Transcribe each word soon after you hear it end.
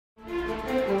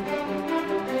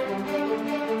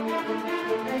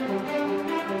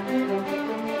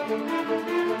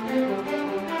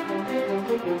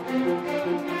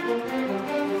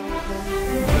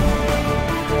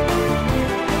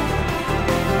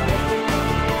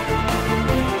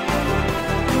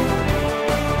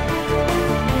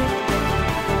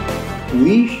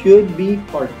We should be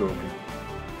heartbroken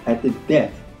at the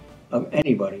death of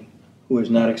anybody who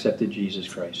has not accepted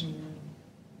Jesus Christ.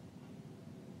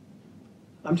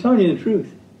 I'm telling you the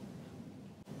truth.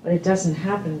 But it doesn't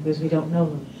happen because we don't know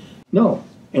them. No.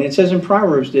 And it says in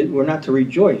Proverbs that we're not to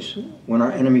rejoice when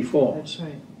our enemy falls. That's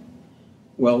right.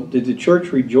 Well, did the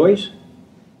church rejoice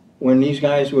when these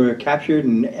guys were captured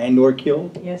and or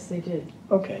killed? Yes, they did.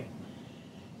 Okay.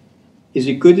 Is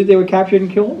it good that they were captured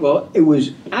and killed? Well, it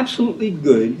was absolutely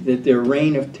good that their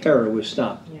reign of terror was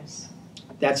stopped. Yes.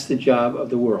 That's the job of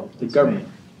the world, the That's government.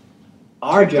 Right.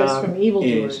 Our Protect us job from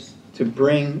evildoers. is to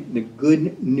bring the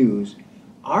good news.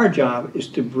 Our job is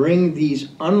to bring these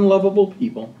unlovable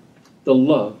people the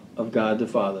love of God the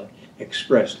Father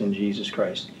expressed in Jesus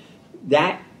Christ.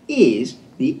 That is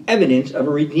the evidence of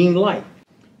a redeemed life.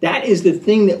 That is the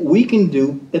thing that we can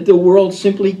do that the world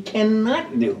simply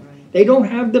cannot do. They don't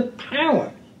have the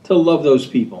power to love those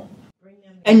people.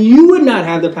 And you would not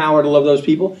have the power to love those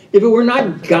people if it were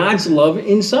not God's love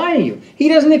inside of you. He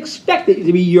doesn't expect it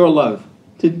to be your love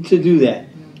to do that.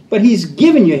 But He's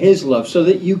given you His love so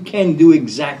that you can do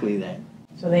exactly that.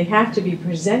 So they have to be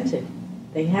presented.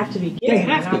 They have to be given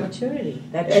an opportunity,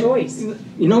 that choice.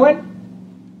 You know what?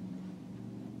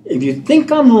 If you think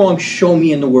I'm wrong, show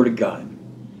me in the Word of God.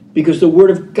 Because the Word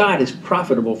of God is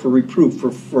profitable for reproof,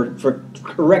 for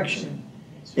correction.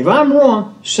 If I'm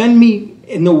wrong, send me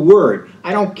in the Word.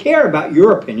 I don't care about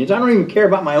your opinions. I don't even care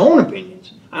about my own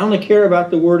opinions. I only care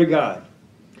about the Word of God.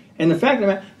 And the fact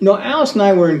that, Alice and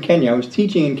I were in Kenya. I was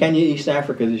teaching in Kenya, East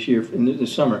Africa this year, in the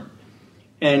summer.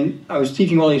 And I was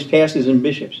teaching all these pastors and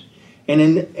bishops. And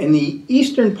in the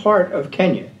eastern part of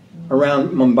Kenya,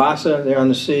 around Mombasa, there on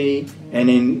the sea, and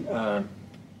in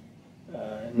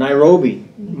Nairobi,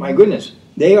 my goodness,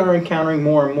 they are encountering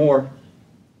more and more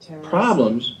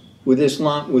problems with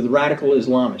Islam, with radical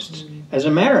Islamists. As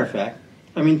a matter of fact,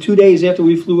 2 days after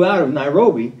we flew out of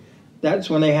Nairobi, that's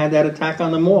when they had that attack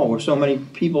on the mall where so many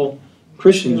people,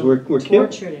 Christians, were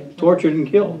killed, tortured and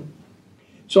killed.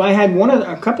 So I had one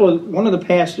of the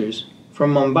pastors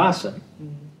from Mombasa,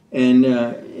 and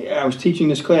I was teaching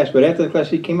this class. But after the class,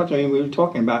 he came up to me and we were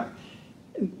talking about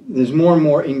there's more and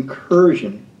more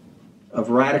incursion of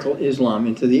radical Islam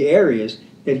into the areas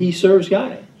that he serves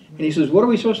God in. And he says, "What are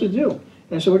we supposed to do?" And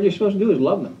I said, "What you're supposed to do is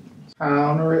love them."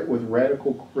 Counter it with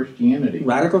radical Christianity.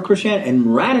 Radical Christianity.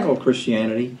 And radical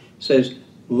Christianity says,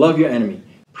 love your enemy.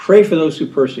 Pray for those who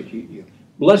persecute you.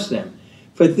 Bless them.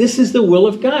 For this is the will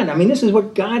of God. This is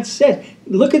what God said.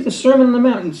 Look at the Sermon on the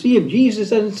Mount and see if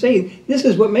Jesus doesn't say, this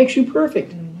is what makes you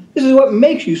perfect. This is what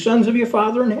makes you sons of your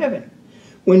Father in heaven.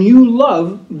 When you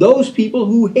love those people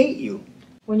who hate you.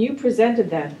 When you presented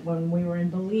that when we were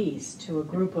in Belize to a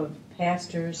group of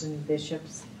pastors and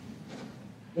bishops,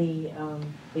 the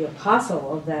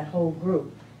apostle of that whole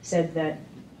group said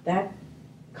that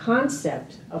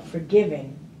concept of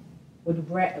forgiving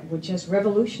would just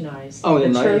revolutionize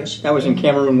the church. That was in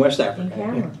Cameroon, West Africa. In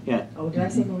Cameroon. Yeah. Oh, did I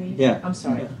say Belize? Yeah. I'm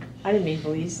sorry. Yeah. I didn't mean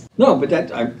Belize. No, but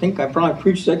I think I probably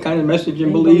preached that kind of message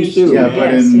in Belize too. Yeah,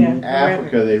 but in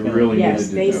Africa they really needed to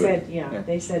do it.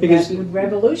 They said because that would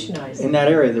revolutionize in that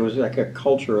area there was like a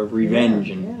culture of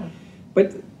revenge.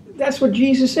 But that's what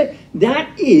Jesus said.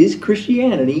 That is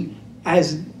Christianity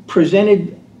as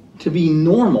presented to be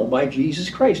normal by Jesus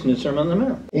Christ in the Sermon on the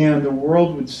Mount. And the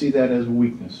world would see that as a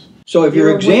weakness. So if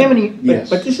you're examining, yes.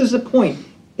 but this is the point,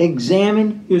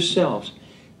 examine yourselves.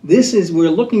 We're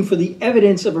looking for the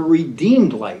evidence of a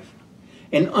redeemed life.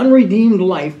 An unredeemed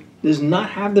life does not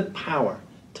have the power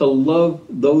to love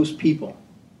those people.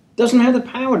 Doesn't have the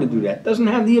power to do that. Doesn't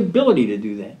have the ability to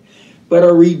do that. But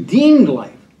a redeemed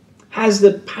life has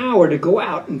the power to go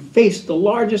out and face the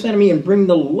largest enemy and bring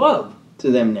the love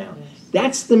to them now. Yes.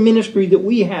 That's the ministry that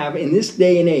we have in this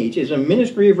day and age, is a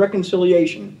ministry of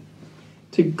reconciliation.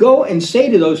 To go and say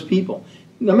to those people,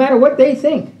 no matter what they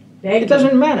think, it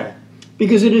doesn't matter.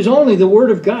 Because it is only the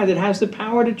Word of God that has the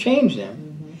power to change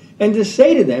them. And to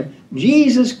say to them,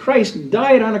 Jesus Christ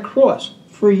died on a cross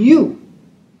for you.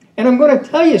 And I'm going to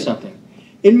tell you something.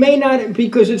 It may not,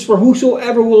 because it's for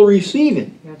whosoever will receive it.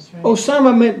 That's right.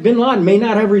 Osama bin Laden may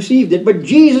not have received it, but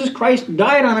Jesus Christ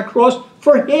died on a cross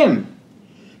for him.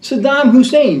 Saddam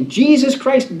Hussein, Jesus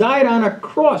Christ died on a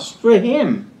cross for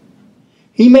him.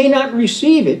 He may not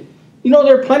receive it.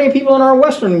 There are plenty of people in our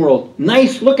Western world,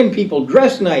 nice-looking people,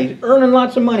 dressed nice, earning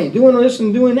lots of money, doing this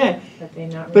and doing that.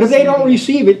 But if they don't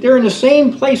receive it, they're in the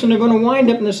same place, and they're going to wind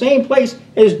up in the same place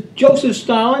as Joseph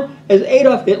Stalin, as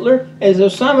Adolf Hitler, as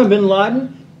Osama bin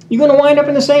Laden. You're going to wind up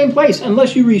in the same place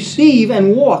unless you receive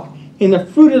and walk in the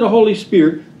fruit of the Holy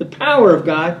Spirit, the power of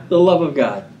God, the love of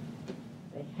God.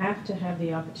 They have to have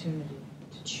the opportunity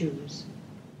to choose.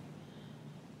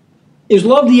 Is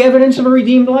love the evidence of a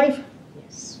redeemed life?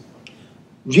 Yes.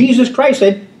 Jesus Christ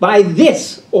said, by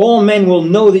this all men will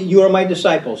know that you are my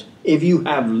disciples, if you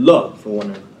have love for one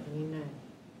another. Amen.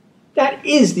 That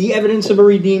is the evidence of a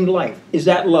redeemed life, is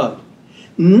that love.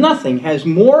 Nothing has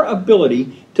more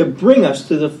ability to bring us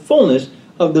to the fullness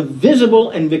of the visible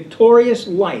and victorious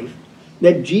life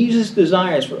that Jesus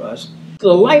desires for us.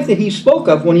 The life that he spoke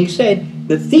of when he said,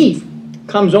 the thief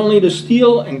comes only to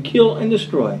steal and kill and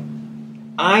destroy.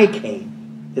 I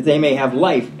came that they may have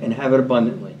life and have it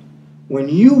abundantly. When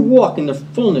you walk in the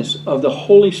fullness of the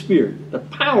Holy Spirit, the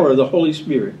power of the Holy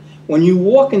Spirit, when you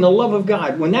walk in the love of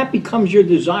God, when that becomes your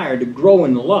desire to grow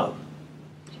in the love.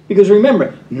 Because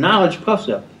remember, knowledge puffs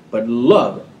up, but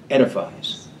love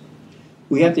edifies.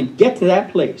 We have to get to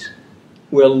that place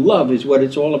where love is what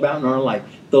it's all about in our life.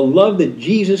 The love that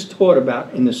Jesus taught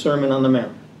about in the Sermon on the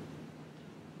Mount.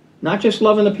 Not just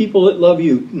loving the people that love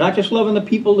you. Not just loving the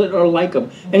people that are like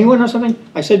them. And you want to know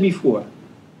something? I said before.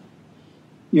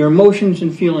 Your emotions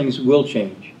and feelings will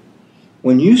change.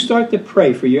 When you start to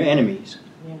pray for your enemies,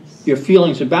 yes, your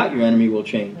feelings about your enemy will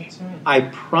change. that's right. I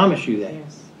promise you that.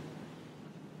 Yes.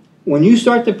 When you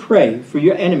start to pray for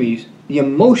your enemies, the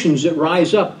emotions that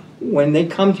rise up when they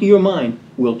come to your mind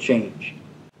will change.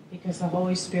 Because the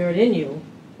Holy Spirit in you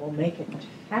will make it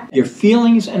happen. Your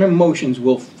feelings and emotions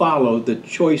will follow the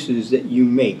choices that you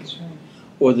make, That's right.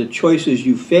 or the choices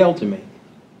you fail to make.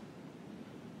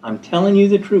 I'm telling you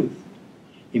the truth.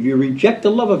 If you reject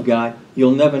the love of God,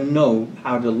 you'll never know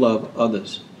how to love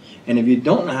others. And if you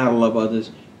don't know how to love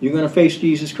others, you're going to face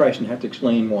Jesus Christ and have to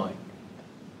explain why.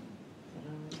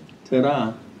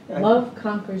 Ta-da. Love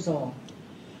conquers all.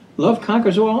 Love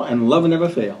conquers all, and love never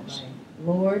fails. Right.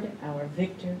 Lord, our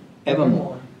victor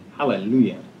Evermore.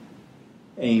 Hallelujah.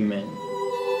 Amen.